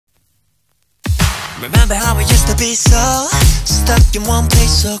Remember how we used to be so stuck in one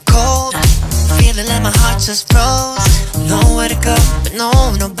place so cold, feeling like my heart just froze. Nowhere to go, but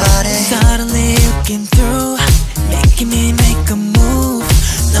nobody. Suddenly looking through, making me make a move.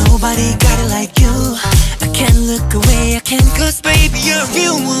 Nobody got it like you. I can't look away, I can't. Cause baby you're a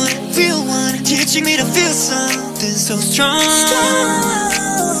real one, teaching me to feel something so strong.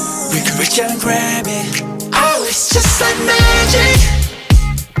 We could reach out and grab it. Oh, it's just like magic.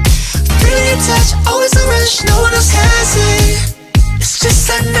 Feeling your touch, always a rush, no one else has it. It's just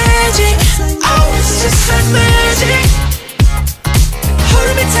like magic. Oh, it's just like magic.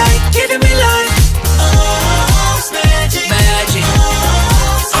 Holding me tight, giving me life. Oh, it's magic, magic.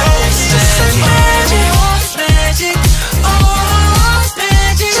 Oh, it's just like magic. Oh, it's magic. Oh, it's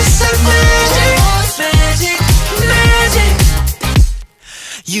magic. Just like magic. Oh, it's magic, magic.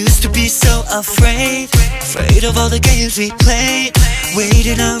 Used to be so afraid of all the games we played,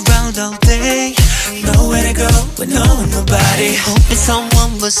 waiting around all day, nowhere to go with nobody. Hoping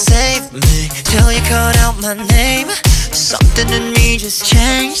someone will save me till you called out my name. Something in me just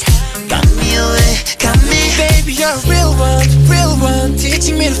changed, got me away, got me. Baby you're a real one,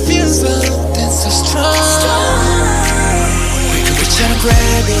 teaching me to feel something so strong. We could reach out and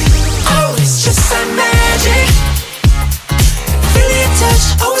grab it. Oh, it's just like magic. Feeling your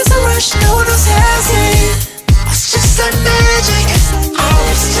touch, always a rush, no one else has it. It's just like magic.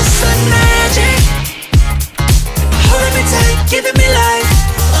 Oh, it's just like magic. Holding me tight, giving me life.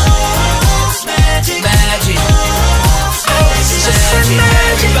 Oh, it's magic, magic. Oh, it's just like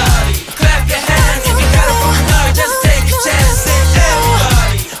magic. Everybody, clap your hands if you got a broken heart, just take a chance.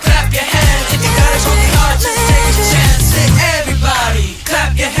 Everybody, clap your hands if you got a broken heart, just take a chance. Everybody,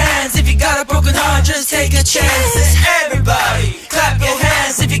 clap your hands if you got a broken heart, just take a chance. Everybody, clap your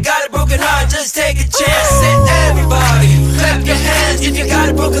hands if you got a broken heart, just take a chance. Everybody, clap your hands if you got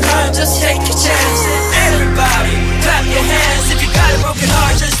a broken heart, just take a chance. Everybody, clap your hands if you got a broken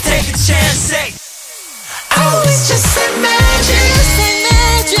heart, just take a chance. Say, oh, it's just